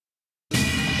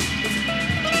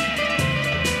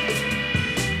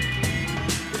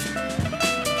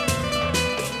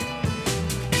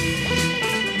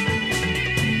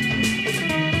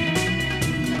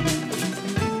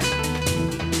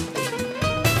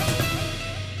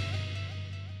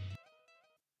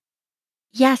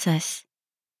Γεια σας.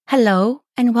 Hello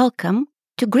and welcome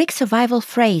to Greek Survival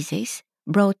Phrases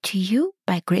brought to you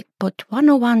by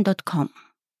GreekPod101.com.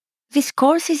 This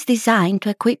course is designed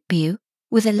to equip you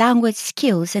with the language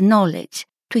skills and knowledge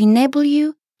to enable you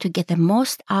to get the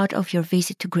most out of your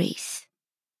visit to Greece.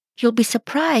 You'll be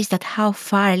surprised at how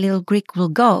far a little Greek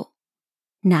will go.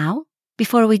 Now,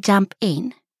 before we jump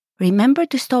in, remember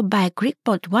to stop by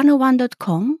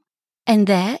GreekPod101.com and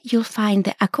there you'll find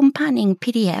the accompanying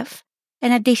PDF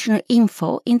and additional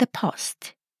info in the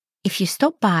post. If you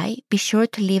stop by, be sure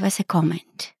to leave us a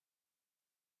comment.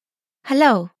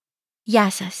 Hello, γεια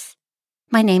σας.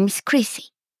 My name is Chrissy,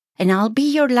 and I'll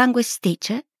be your language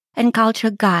teacher and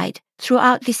culture guide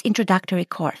throughout this introductory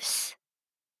course.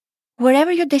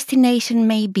 Wherever your destination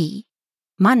may be,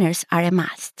 manners are a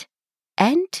must.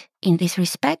 And, in this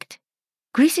respect,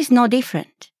 Greece is no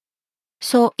different.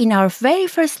 So, in our very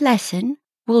first lesson,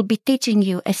 we'll be teaching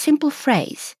you a simple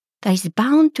phrase that is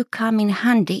bound to come in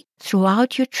handy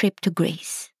throughout your trip to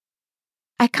Greece.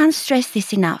 I can't stress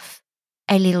this enough.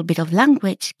 A little bit of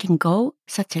language can go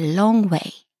such a long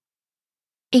way.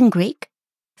 In Greek,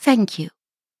 thank you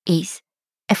is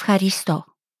ευχαριστώ.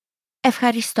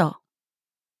 Ευχαριστώ.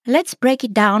 Let's break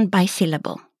it down by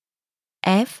syllable.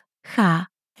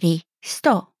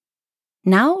 Ευχαριστώ.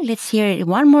 Now let's hear it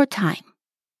one more time.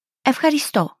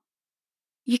 Ευχαριστώ.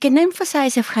 You can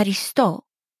emphasize ευχαριστώ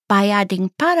by adding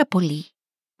πάρα πολύ,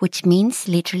 which means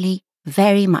literally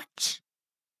very much.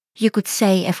 You could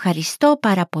say ευχαριστώ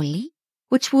πάρα πολύ,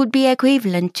 which would be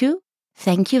equivalent to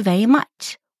thank you very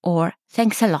much or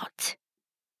thanks a lot.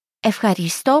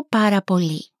 Ευχαριστώ πάρα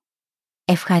πολύ.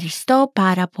 Ευχαριστώ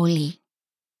πάρα πολύ.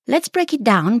 Let's break it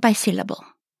down by syllable.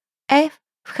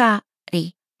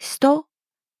 Ευχαριστώ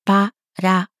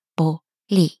πάρα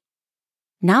πολύ.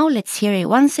 Now let's hear it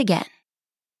once again.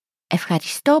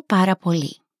 Ευχαριστώ πάρα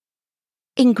πολύ.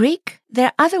 In Greek, there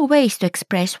are other ways to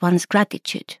express one's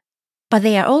gratitude, but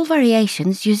they are all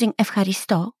variations using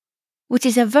ευχαριστώ, which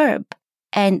is a verb,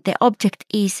 and the object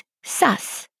is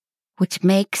σας, which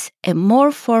makes a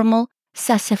more formal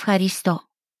σας ευχαριστώ,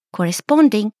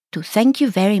 corresponding to thank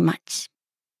you very much.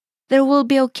 There will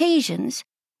be occasions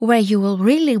where you will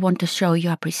really want to show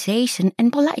your appreciation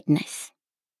and politeness.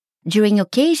 During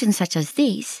occasions such as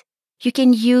these, you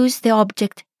can use the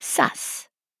object σας.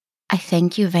 I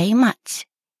thank you very much.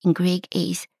 In Greek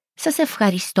is σας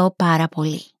ευχαριστώ πάρα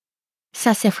πολύ.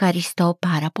 Σας ευχαριστώ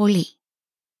πάρα πολύ.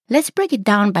 Let's break it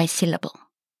down by syllable.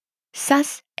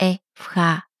 Σας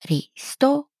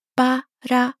ευχαριστώ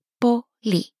πάρα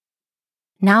πολύ.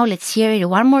 Now let's hear it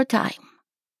one more time.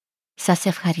 Σας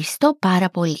ευχαριστώ πάρα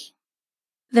πολύ.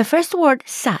 The first word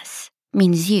σας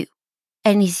means you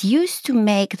and is used to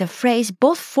make the phrase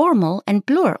both formal and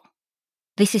plural.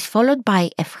 This is followed by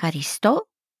ευχαριστώ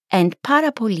and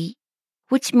πάρα πολύ,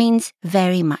 which means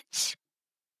very much.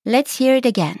 Let's hear it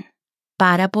again.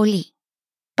 Πάρα πολύ.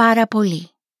 Πάρα πολύ.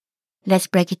 Let's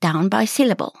break it down by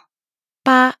syllable.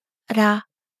 Πάρα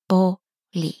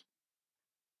πολύ.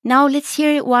 Now let's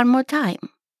hear it one more time.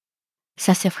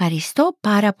 Σας ευχαριστώ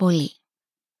πάρα πολύ.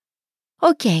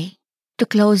 Okay, to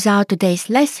close out today's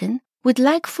lesson, we'd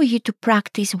like for you to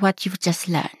practice what you've just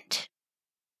learned.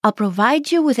 I'll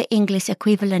provide you with the English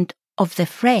equivalent of the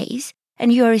phrase,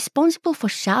 and you are responsible for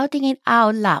shouting it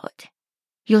out loud.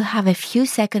 You'll have a few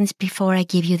seconds before I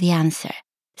give you the answer.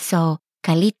 So,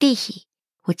 καλή τύχη,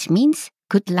 which means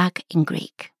good luck in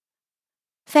Greek.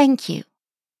 Thank you.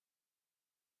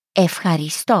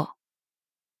 Ευχαριστώ.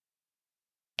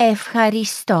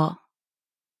 Ευχαριστώ.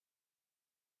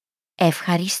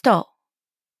 Ευχαριστώ.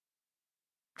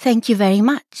 Thank you very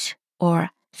much, or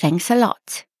thanks a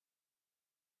lot.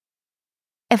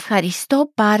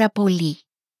 Ευχαριστώ πάρα πολύ.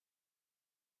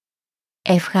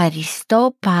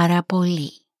 Ευχαριστώ πάρα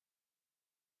πολύ.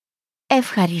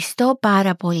 Ευχαριστώ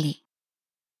πάρα πολύ.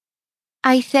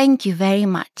 I thank you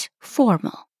very much,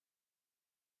 formal.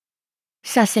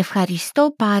 Σας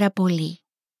ευχαριστώ πάρα πολύ.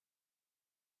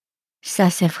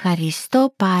 Σας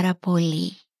ευχαριστώ πάρα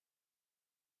πολύ.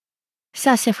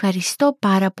 Σας ευχαριστώ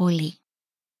πάρα πολύ.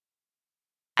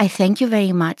 I thank you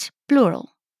very much, plural.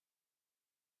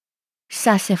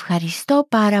 Σας ευχαριστώ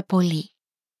πάρα πολύ.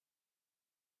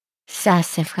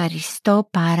 Σας ευχαριστώ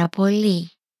πάρα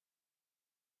πολύ.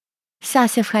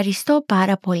 Σας ευχαριστώ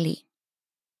πάρα πολύ.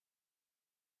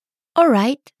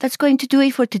 Alright, that's going to do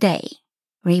it for today.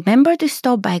 Remember to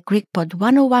stop by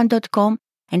GreekPod101.com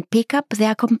and pick up the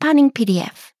accompanying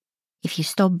PDF. If you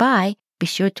stop by, be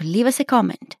sure to leave us a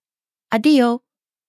comment. Addio!